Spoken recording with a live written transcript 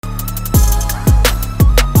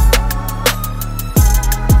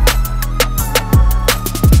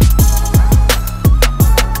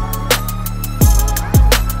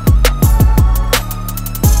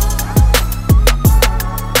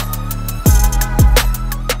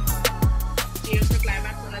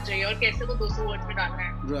चाहिए और कैसे वो 200 वर्ड्स में डालना है.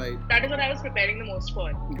 Right. That is what I was preparing the most for.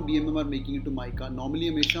 BMM are making it to Mica. Normally,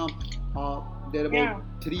 हमेशा there are about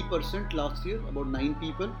 3% last year, about 9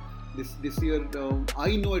 people. This year,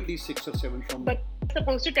 I know at least 6 or 7 from. But you're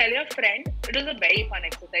supposed to tell your friend. It was a very fun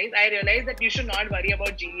exercise. I realized that you should not worry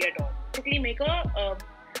about GE at all. Basically, make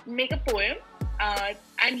a poem,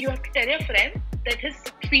 and you have to tell your friend that his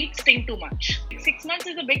feet stink too much. 6 months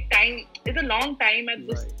is a big time. It's a long time at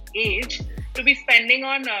this age to be spending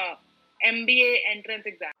on MBA entrance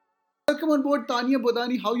exam. Welcome on board, Tanya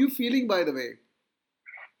Bodani. How are you feeling, by the way?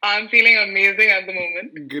 I'm feeling amazing at the moment.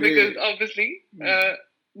 Great. Because obviously,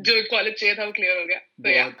 जो college चाहिए था वो clear हो गया.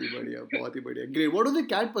 बहुत ही बढ़िया, बहुत ही बढ़िया. Great. What was the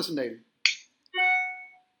CAT percentile?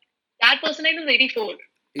 CAT percentile is 84.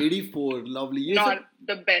 84, lovely. ये Not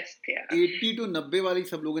the best, yeah. 80 to 90 वाली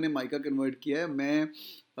सब लोगों ने माइका कन्वर्ट किया है. मैं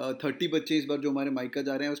 30 बच्चे इस बार जो हमारे माइका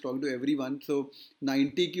जा रहे हैं, I was talking to everyone. So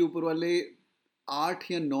 90 के ऊपर वाले 8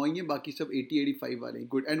 या 9 ही हैं, बाकी सब 80-85 वाले हैं.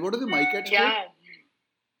 Good. And what was the MyCat score? Yeah.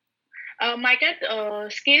 MyCat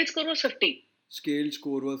scale score was 50. Scale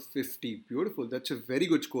score was 50. Beautiful. That's a very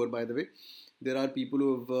good score, by the way. There are people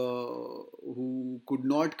who could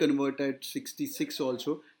not convert at 66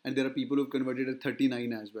 also, and there are people who have converted at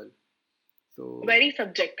 39 as well. So very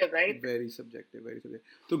subjective, right? Very subjective.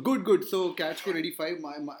 So good. So CAT score 85,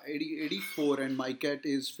 my 84, and MyCat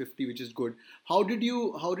is 50, which is good. How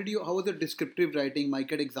was the descriptive writing?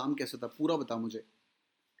 MyCat exam कैसा था? पूरा बता मुझे.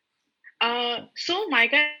 So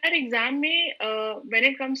MyCat exam में when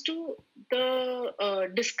it comes to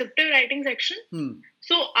the descriptive writing section,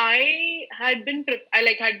 so I had been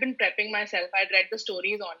prepping myself. I'd read the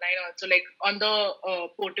stories online also, like on the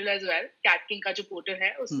portal as well. Cat King का जो portal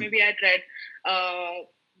है, उसमें भी I'd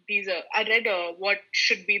read what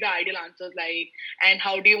should be the ideal answers like, and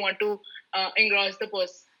how do you want to engross the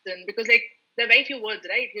person, because like there are very few words,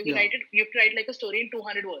 right? You have to write like a story in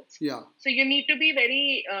 200 words. Yeah. So you need to be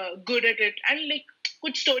very good at it, and like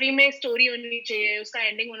कुछ story में story होनी चाहिए, उसका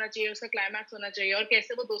ending होना चाहिए, उसका climax होना चाहिए, और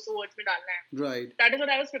कैसे वो 200 वर्ड्स में डालना है. Right. That is what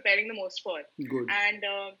I was preparing the most for. Good. And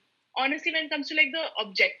honestly, when it comes to like the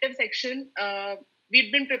objective section,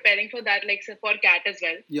 we've been preparing for that, like for CAT as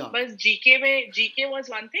well. Yeah. But GK was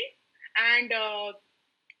one thing, and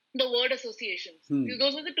the word associations.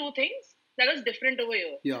 Those were the two things that was different over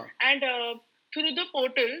here. Yeah. And through the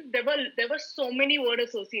portal, there were so many word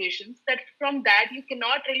associations that from that you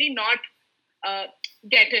cannot really not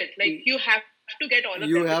get it. Like you have to get all of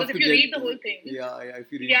them, because if you read the whole thing. Yeah.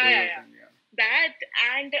 If you read the whole thing, yeah. That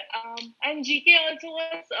and GK also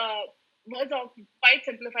was quite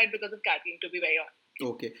simplified because of Cat King, to be very honest.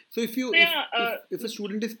 Okay. So if a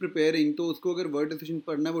student is preparing, तो उसको अगर word association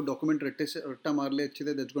पढ़ना है, वो document रट्टा मार ले अच्छे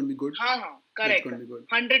से, that's going to be good. हाँ, correct. That's going to be good.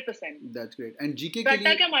 100%. That's great. And GK के लिए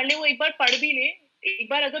रट्टा क्या मार ले, वो एक बार पढ़ भी ले, एक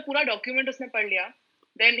बार अगर पूरा document उसने पढ़ लिया,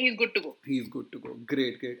 then he's good to go. He's good to go.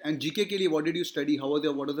 Great. And GK के लिए what did you study? What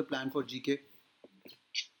was the plan for GK?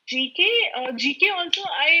 GK also,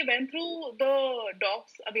 I went through the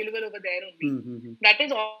docs available over there only. That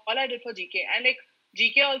is all I did for GK. And like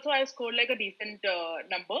GK also, I scored like a decent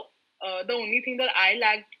number. The only thing that I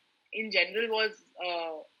lacked in general was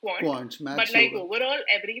quants, maths. But like overall,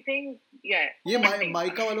 everything, yeah. ये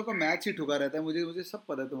माइका वालों का maths ही ठुका रहता है, मुझे सब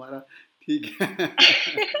पता है तुम्हारा. ठीक है.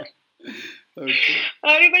 Okay.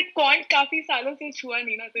 अरे but quant काफी सालों से छुआ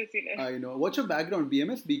नहीं ना, तो इसीलिए. I know. What's your background?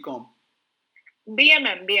 BMS, BCom?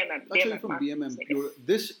 BMM. Actually, from BMM.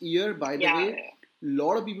 This year, by the way,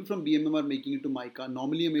 lot of people from BMM are making it to Mica.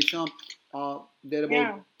 Normally, हमेशा there are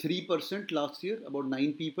about 3% last year, about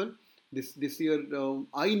 9 people. This year,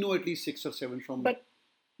 I know at least 6 or 7 from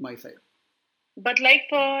my side. But like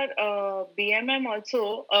for BMM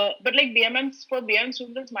also, but like for BMM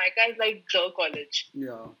students, Mica is like the college.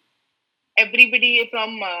 Yeah. Everybody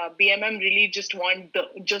from BMM really just want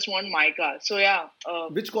Mica. So yeah.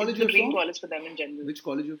 Which college you're from? Dream college for them in general. Which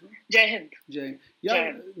college you're from? Jai Hind.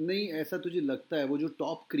 Yeah, नहीं ऐसा तुझे लगता है वो जो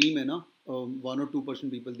top cream है ना, 1 or 2%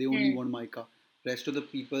 people they only want Mica. Rest of the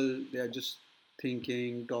people they are just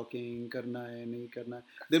thinking, talking, करना है नहीं करना है.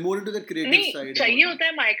 They're more into the creative side. चाहिए होता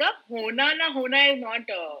है Mica. होना ना होना is not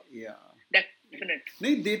definite.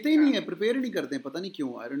 नहीं देते ही नहीं है, prepare नहीं करते हैं, पता नहीं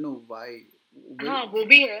क्यों. I don't know why. हाँ वो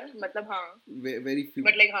भी है, मतलब हाँ. Very few.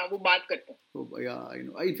 But like हाँ वो बात करते हैं. So yeah, I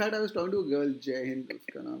know. In fact, I was talking to a girl, Jai Hind,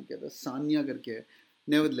 उसका नाम क्या था, सानिया करके है.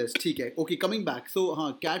 Nevertheless, ठीक है. Okay, coming back. So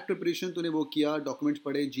हाँ, CAT preparation तूने वो किया, documents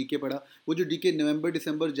पढ़े, GK पढ़ा. वो जो DK November,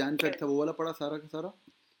 December, Jan, Feb था, वो वाला पढ़ा सारा का सारा?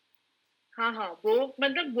 हाँ वो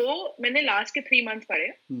मतलब वो मैंने लास्ट के 3 months पढ़े,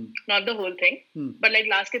 not the whole thing, but like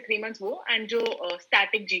last के 3 months वो, and जो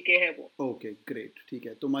static GK है वो. Okay, great, ठीक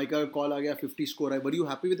है. तो माइका का कॉल आ गया, 50 स्कोर आया. Were you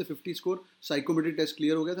happy with the 50 score? Psychometric test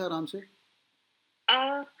clear हो गया था आराम से?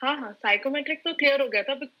 हाँ, psychometric तो clear हो गया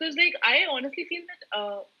था because like I honestly feel that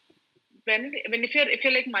when if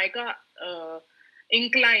you're like Mica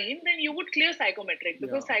inclined, then you would clear psychometric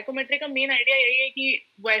because psychometric का main idea यही है कि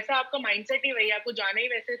वैसा आपका mindset ही वही है, आपको जाना ही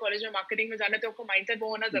वैसे कॉलेज में marketing में जाना है तो आपका mindset वो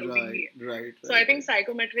होना जरूरी ही है. Right. So I think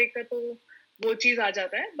psychometric का तो वो चीज आ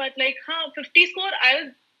जाता है, but like हाँ 50 score I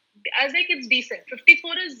was like it's decent. 50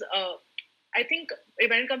 score is I think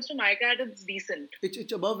when it comes to Mica, it's decent.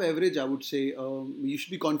 It's above average, I would say. You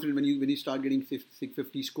should be confident when you start getting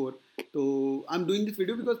 50 score. So I'm doing this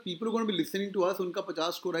video because people are going to be listening to us. उनका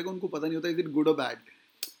 50 score आएगा, उनको पता नहीं होता is it good or bad.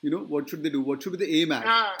 You know what should they do? What should be the aim at?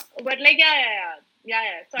 But like yeah.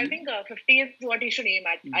 So I think 50 is what you should aim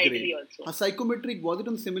at ideally also. Psychometric, was it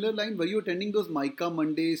on similar line? Were you attending those Mica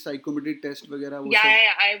Mondays psychometric test वगैरह?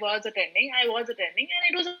 Yeah, I was attending, and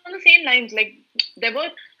it was on the same lines. Like there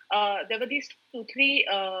were these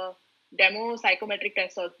 2-3 demo psychometric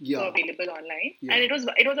tests also available online, and it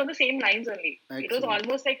was on the same lines only. Excellent. It was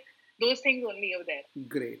almost like those things only over there.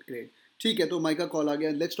 Great. ठीक है, तो Mica call आ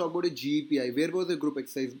गया. Let's talk about a Ge-Pi. Where was the group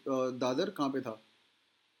exercise? Dadar कहाँ पे था?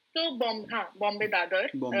 So Bombay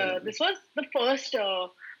Dadar. This was the first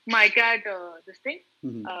Mica at this thing.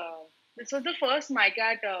 This was the first Mica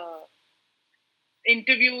at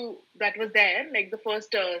interview that was there. Like the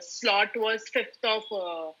first slot was 5th of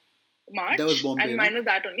March. That was Bombay, and mine was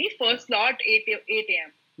that only. First slot 8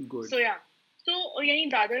 a.m. Good. So yeah. So यहीं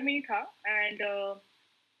दादर में ही था, and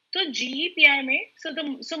so Ge-Pi में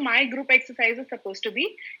so my group exercise is supposed to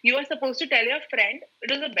be, you are supposed to tell your friend.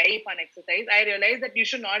 It was a very fun exercise. I realized that you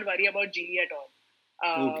should not worry about GE at all.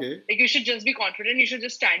 Okay. Like you should just be confident. You should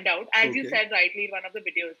just stand out, as you said rightly in one of the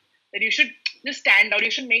videos, that you should just stand out.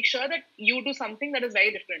 You should make sure that you do something that is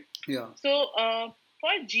very different. Yeah. So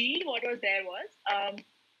for G, what was there was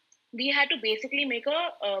we had to basically make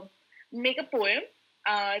a poem,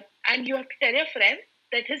 and you have to tell your friend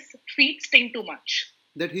that his feet stink too much.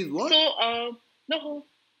 That his what? So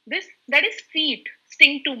that his feet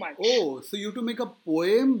stink too much. Oh, so you have to make a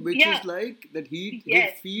poem which is like that his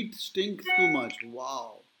feet stink too much.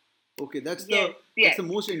 Wow. Okay, that's the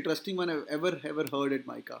most interesting one I've ever heard at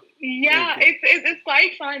Mica. Yeah, okay. It's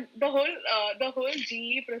quite fun. The whole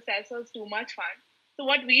GE process was too much fun. So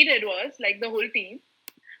what we did was, like the whole team,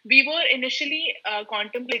 we were initially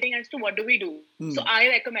contemplating as to what do we do. So I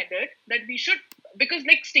recommended that we should, because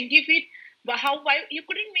like stinky feet, why you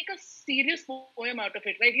couldn't make a serious poem out of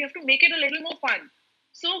it, right? You have to make it a little more fun.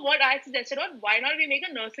 So what I suggested was, why not we make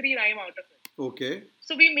a nursery rhyme out of it? Okay.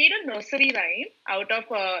 So we made a nursery rhyme out of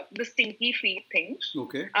the stinky feet thing.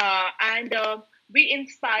 Okay. And we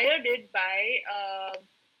inspired it by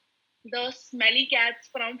the smelly cats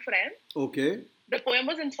from Friends. Okay. The poem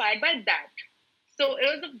was inspired by that. So it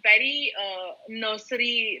was a very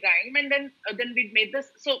nursery rhyme, and then we made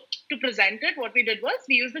this. So to present it, what we did was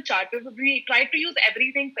we used the chart paper. We tried to use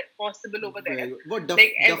everything possible over there. What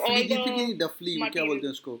duffly? क्या बोलते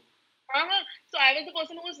हैं उसको? So I was the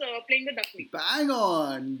person who was playing the duffly. Bang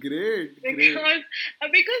on! Great.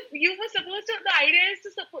 Because you were supposed to. The idea is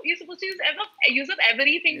you're supposed to use up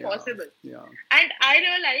everything possible. Yeah. And I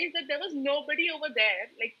realized that there was nobody over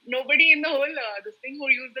there, like nobody in the whole this thing who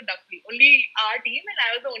used the duffly. Only our team, and I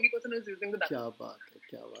was the only person who was using the duffly. क्या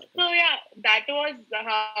बात है. So yeah, that was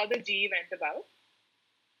how the G went about.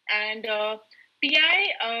 And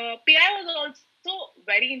PI was also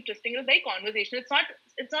very interesting. It was very conversational.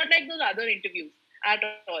 It's not like those other interviews at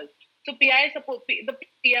all. So the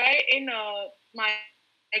PI in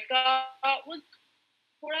Mica was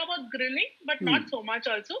thoda bahut grilling, but not so much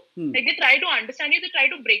also. Like they try to understand you, they try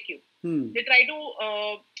to break you. They try to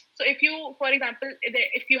so if you, for example,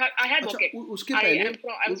 I had worked.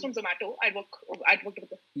 I was from Zomato. I'd worked with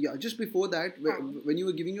them. Yeah, just before that, when you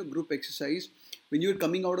were giving your group exercise, when you were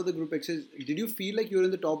coming out of the group exercise, did you feel like you were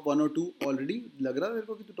in the top 1 or 2 already? लग रहा था तेरे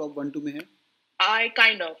को कि तू top 1-2 में है? I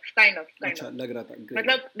kind of. अच्छा, लग रहा था.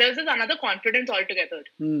 मतलब there's this another confidence altogether.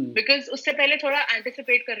 Because उससे पहले थोड़ा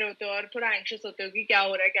anticipate कर रहे होते हो और थोड़ा anxious होते हो कि क्या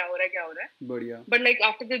हो रहा है. बढ़िया. But like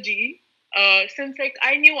after the G, since like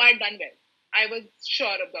I knew I'd done well, I was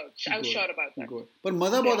sure about that. Good. पर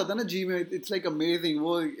मजा बहुत आता है ना G में. It's like amazing.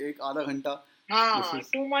 वो एक आधा घंटा. हाँ,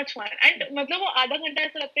 too much fun. And मतलब वो आधा घंटा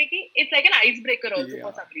ऐसा लगता है कि it's like an icebreaker also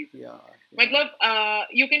for some reason. Yeah. मतलब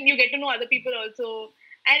you get to know other people also,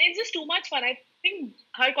 and it's just too much fun. I think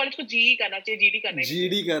her college को GE करना चाहिए,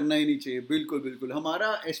 GD करना ही नहीं चाहिए. बिल्कुल. हमारा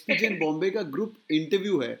SPGN बॉम्बे का ग्रुप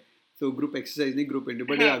इंटरव्यू है. So group exercise नहीं group interview,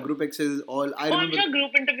 but yeah, group exercise is all. I remember. I'm sure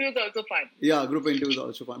group interview is also fun. Yeah, group interview is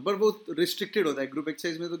also fun. But वो restricted होता है. Group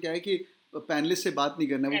exercise में तो क्या है कि panelist से बात नहीं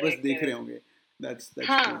करना है, वो बस देख रहे होंगे. That's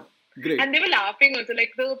हाँ. cool. Great. And they were laughing also.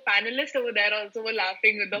 Like the panelists over there also were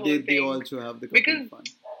laughing with the whole thing. They also have the complete fun.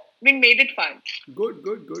 We made it fun. Good.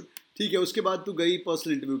 ठीक है, उसके बाद तू गई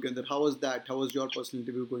personal interview के अंदर. How was that? How was your personal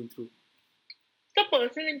interview going through? The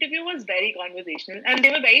personal interview was very conversational, and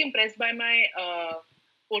they were very impressed by my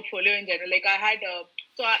portfolio in general. Like I had,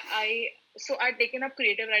 I'd taken up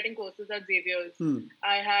creative writing courses at Xavier's.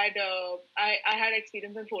 I had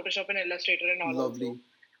experience in Photoshop and Illustrator and all. Lovely. Also.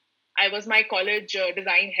 I was my college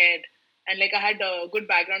design head, and like I had a good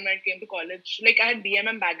background when it came to college. Like I had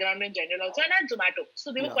BMM background in general also, and I had Zomato.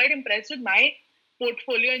 So they were quite impressed with my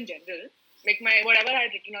portfolio in general. Like my whatever I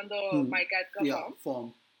had written on the Mica Ge-Pi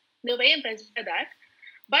form. They were very impressed by that.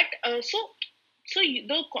 But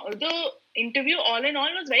the interview all in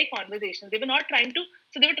all was very conversational. They were not trying to.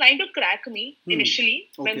 So they were trying to crack me initially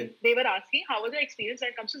when they were asking how was your experience when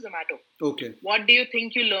it comes to Zomato. Okay. What do you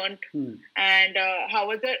think you learned, and how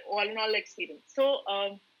was the all in all experience? So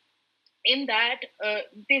in that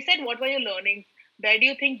they said what were your learnings? Where do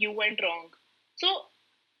you think you went wrong? So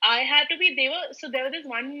I had to be. There was this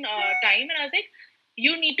one time, and I was like,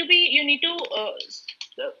 you need to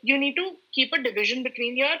keep a division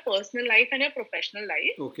between your personal life and your professional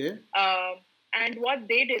life. Okay. And what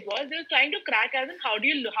they did was they were trying to crack as in how did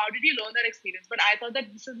you learn that experience? But I thought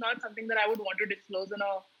that this is not something that I would want to disclose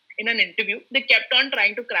in an interview. They kept on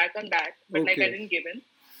trying to crack on that, but I didn't give in.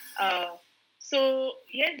 So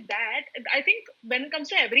yes, that I think when it comes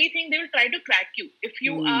to everything, they will try to crack you. If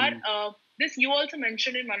you are this, you also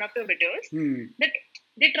mentioned in one of your videos that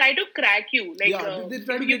they try to crack you. Like they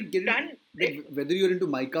try to get whether you're into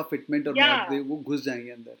mica fitment or not, they will घुस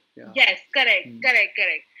जाएंगे अंदर. Yes, correct.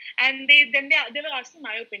 And they were asking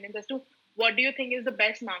my opinions as to what do you think is the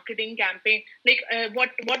best marketing campaign? Like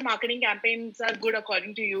what marketing campaigns are good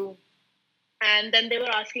according to you? And then they were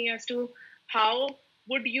asking as to how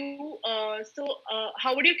would you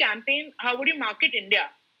campaign? How would you market India?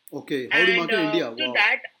 Okay, how do you market India? Wow. To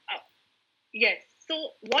that, yes.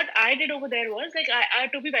 So what I did over there was like I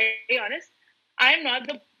to be very honest, I am not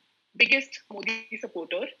the biggest Modi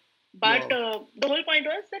supporter, but the whole point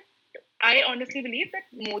was that I honestly believe that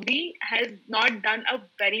Modi has not done a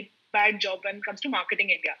very bad job when it comes to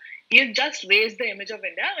marketing India. He has just raised the image of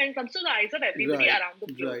India when it comes to the eyes of everybody around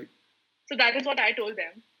the globe. Right. So that is what I told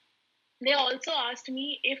them. They also asked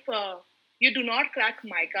me if you do not crack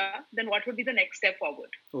Mica, then what would be the next step forward?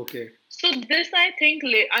 Okay. So this, I think,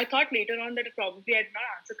 I thought later on that probably I did not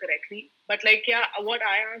answer correctly. But like, what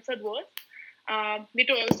I answered was, I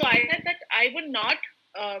said that I would not,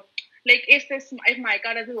 if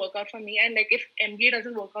Mica doesn't work out for me and like if MBA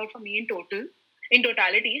doesn't work out for me in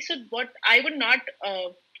totality, so what I would not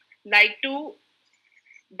like to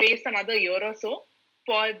waste another year or so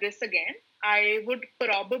for this again. I would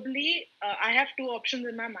probably, I have two options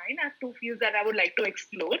in my mind. I have two fields that I would like to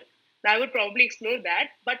explore. I would probably explore that,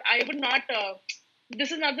 but I would not,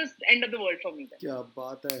 this is not the end of the world for me. Then. क्या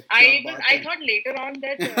बात है, I thought later on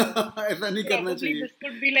that ऐसा नहीं करना चाहिए. This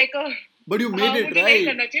could be like a... But you made it, right?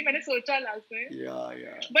 मैंने सोचा last में.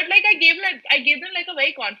 Yeah. But like I gave them like a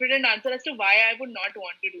very confident answer as to why I would not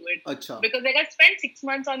want to do it. Achha. Because like I spent 6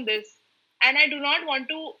 months on this and I do not want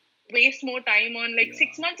to waste more time on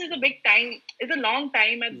 6 months is a big time, is a long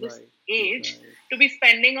time at this age to be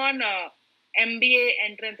spending on MBA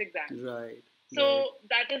entrance exams. Right. So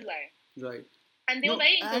that is why. Right. And they were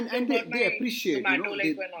very and they appreciate,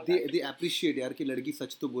 they appreciate यार कि लड़की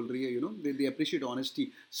सच तो बोल रही है, they appreciate honesty.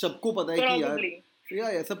 सबको पता है कि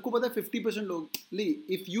यार सबको पता है 50% लोग.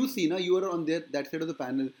 If you see ना, you are on that side of the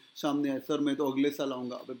panel, सामने है सर मैं तो अगले साल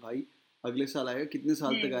आऊँगा. अबे भाई अगले साल आएगा, कितने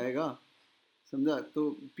साल तक आएगा, समझा? तो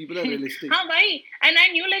people are realistic. हाँ भाई, and I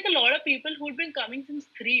knew like a lot of people who'd been coming since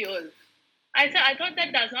 3 years. I thought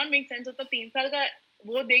that does not make sense. तो 3 साल का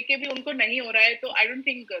वो देख के भी उनको नहीं हो रहा है, तो I don't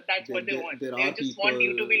think that's what they want. They just want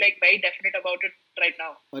you to be like very definite about it right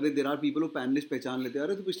now. अरे there are people who panelists पहचान लेते हैं.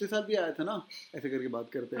 अरे तो पिछले साल भी आया था ना, ऐसे करके बात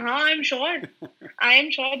करते हैं. हाँ,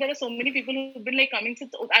 I'm sure there are so many people who've been like coming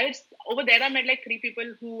since. Over there I met like 3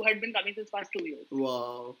 people who had been coming since past 2 years.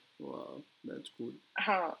 Wow, that's cool.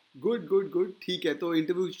 हाँ. Good. ठीक है, तो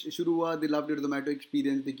interview शुरू हुआ. They loved your Zomato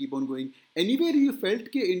experience. They keep on going. Anywhere you felt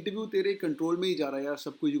कि interview तेरे control में ही जा रहा है यार,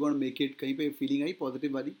 सब कुछ you gonna make it, कहीं पे feeling आई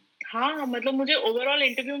positive वाली? हाँ, मतलब मुझे overall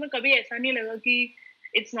interview में कभी ऐसा नहीं लगा कि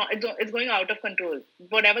it's going out of control.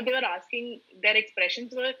 Whatever they were asking, their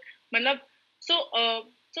expressions were मतलब so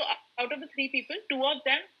out of the 3 people, 2 of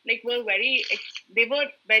them like were very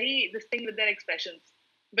this thing with their expressions.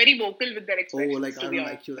 Very vocal with their expressions. Oh, like I don't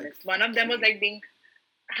like you. Like, one of them was like being,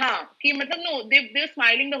 they were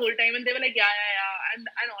smiling the whole time and they were like and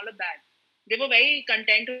all of that. They were very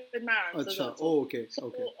content with my answers. Oh, okay. So,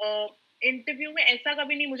 okay. Interview में ऐसा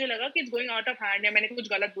कभी नहीं मुझे लगा कि it's going out of hand या मैंने कुछ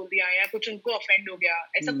गलत बोल दिया या कुछ उनको ऑफेंड हो गया,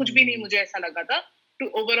 ऐसा कुछ भी नहीं मुझे ऐसा लगा था टू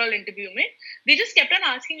ओवरऑल इंटरव्यू में. They just kept on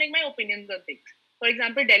asking like my opinions on things. For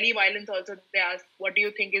example Delhi violence also they ask what do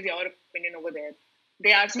you think is your opinion over there.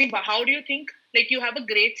 They asked me, how do you think, like you have a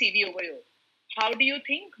great CV over here. How do you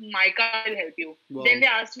think Mica will help you? Wow. Then they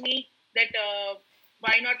asked me that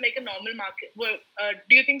why not like a normal market? Well,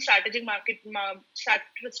 do you think strategic marketing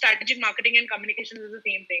and communication is the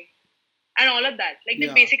same thing? And all of that. Like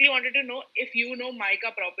they basically wanted to know if you know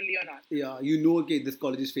Mica properly or not. Yeah, you know, okay, this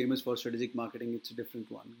college is famous for strategic marketing. It's a different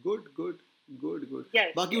one. Good.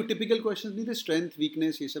 Yes. बाकी वो typical questions नहीं थे, strength,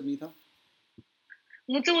 weakness, ये सब नहीं था.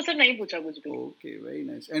 मुझसे वो सब नहीं पूछा कुछ भी. Okay, very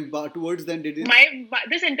nice. And towards then did it?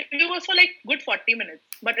 This interview was for like good 40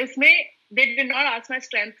 minutes. But इसमें they did not ask my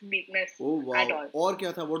strength, weakness at all. और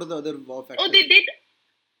क्या था? What are the other wow factors? Oh,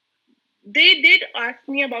 they did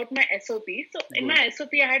ask me about my SOP. So in my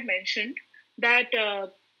SOP I had mentioned that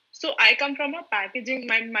so I come from a packaging.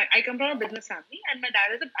 I come from a business family, and my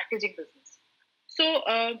dad is a packaging business. So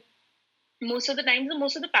most of the times,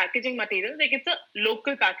 most of the packaging materials, like it's a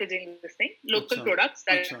local packaging, this thing, local products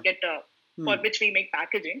that get for which we make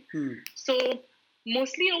packaging. So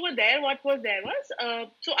mostly over there, what was there was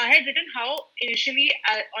so I had written how initially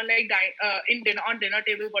on like on dinner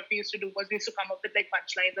table, what we used to do was we used to come up with like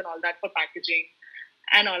punchlines and all that for packaging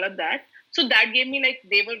and all of that. So that gave me like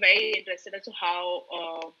they were very interested as to how.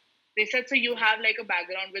 They said, so you have like a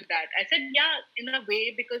background with that. I said, yeah, in a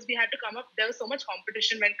way, because we had to come up, there was so much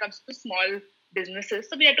competition when it comes to small businesses.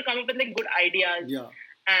 So we had to come up with like good ideas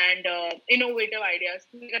and innovative ideas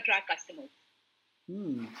to attract customers.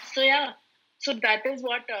 So yeah, so that is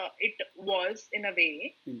what it was in a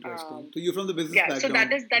way. Interesting. So you're from the business background. So that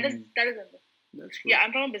is. That's cool. Yeah,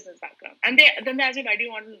 I'm from a business background. And then they asked me, why do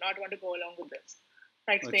you not want to go along with this?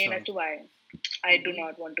 So I explained as to why. I do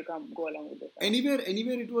not want to go along with this. Anywhere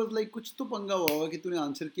it was like कुछ तो पंगा हुआ होगा कि तूने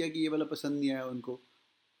answer किया कि ये वाला पसंद नहीं आया उनको.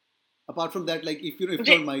 Apart from that, like if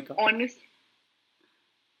not Mica. Honest.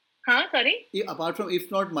 हाँ, sorry. Apart from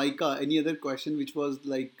if not Mica, any other question which was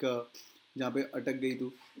like जहाँ पे अटक गई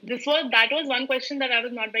तू? That was one question that I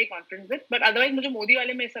was not very confident with. But otherwise मुझे मोदी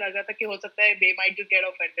वाले में ऐसा लग रहा था कि हो सकता है they might just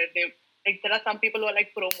get offended. Like there are some people who are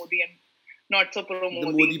like pro Modi and not so pro Modi.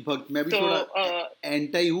 The Modi भक्त. मैं भी थोड़ा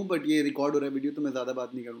anti हूँ, but ये record हो रहा है वीडियो तो मैं ज़्यादा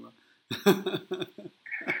बात नहीं करूँगा.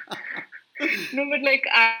 No, but like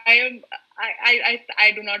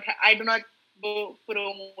I do not go pro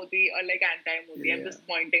Modi or like anti Modi. Yeah. I'm just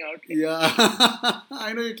pointing out. Yeah,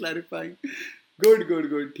 I know you're clarifying. Good.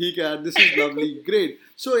 ठीक है यार, this is lovely, great.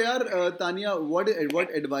 So यार, Tanya, what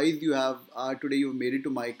advice do you have? Today you made it to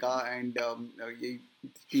Mica and ये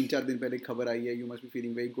 3-4 दिन पहले खबर आई है. You must be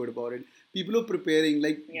feeling very good about it. People are preparing,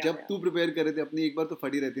 like जब तू prepare कर रहे थे अपनी एक बार तो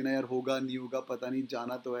फटी रहती ना यार, होगा नहीं होगा पता नहीं,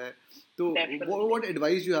 जाना तो है. तो what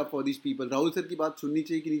advice you have for these people? Rahul sir की बात सुननी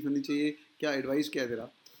चाहिए कि नहीं सुननी चाहिए? क्या advice क्या है तेरा?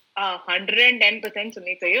 110%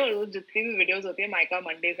 सुननी चाहिए. और वो जितनी भी वीडियोस होती है Mica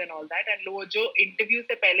Mondays and all that, and वो जो इंटरव्यू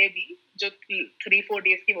से पहले भी जो 3-4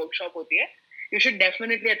 days की वर्कशॉप होती है, you should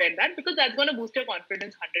definitely attend that because that's going to boost your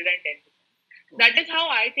confidence 110%. That is how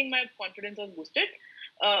I think my confidence was boosted.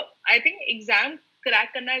 I think exam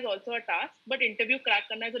crack करना is also a task, but interview crack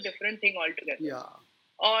करना is a different thing altogether. Yeah.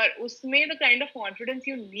 और उसमें the kind of confidence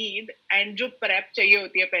you need and जो prep चाहिए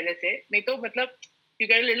होती है पहले से, नहीं तो मतलब you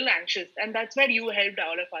get a little anxious, and that's where you helped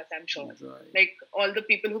all of us, I'm sure. Right. Like all the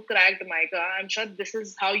people who cracked Mica, I'm sure this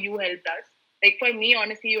is how you helped us. Like for me,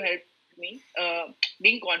 honestly, you helped me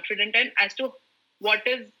being confident and as to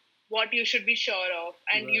what you should be sure of,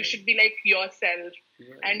 and you should be like yourself,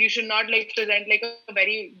 and you should not like present like a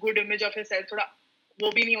very good image of yourself. थोड़ा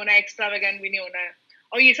वो भी नहीं होना है, extravagant भी नहीं होना है.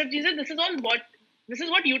 और ये सब चीजें, this is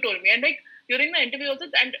what you told me, and like during the interview also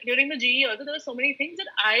and during the GE also, there were so many things that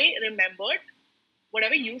I remembered.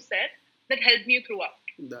 Whatever you said, that helped me throughout.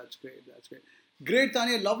 That's great. Great,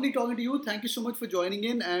 Tanya. Lovely talking to you. Thank you so much for joining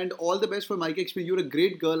in, and all the best for Mica experience. You're a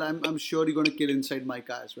great girl. I'm sure you're going to kill inside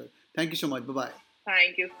Mica as well. Thank you so much. Bye-bye.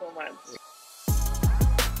 Thank you so much.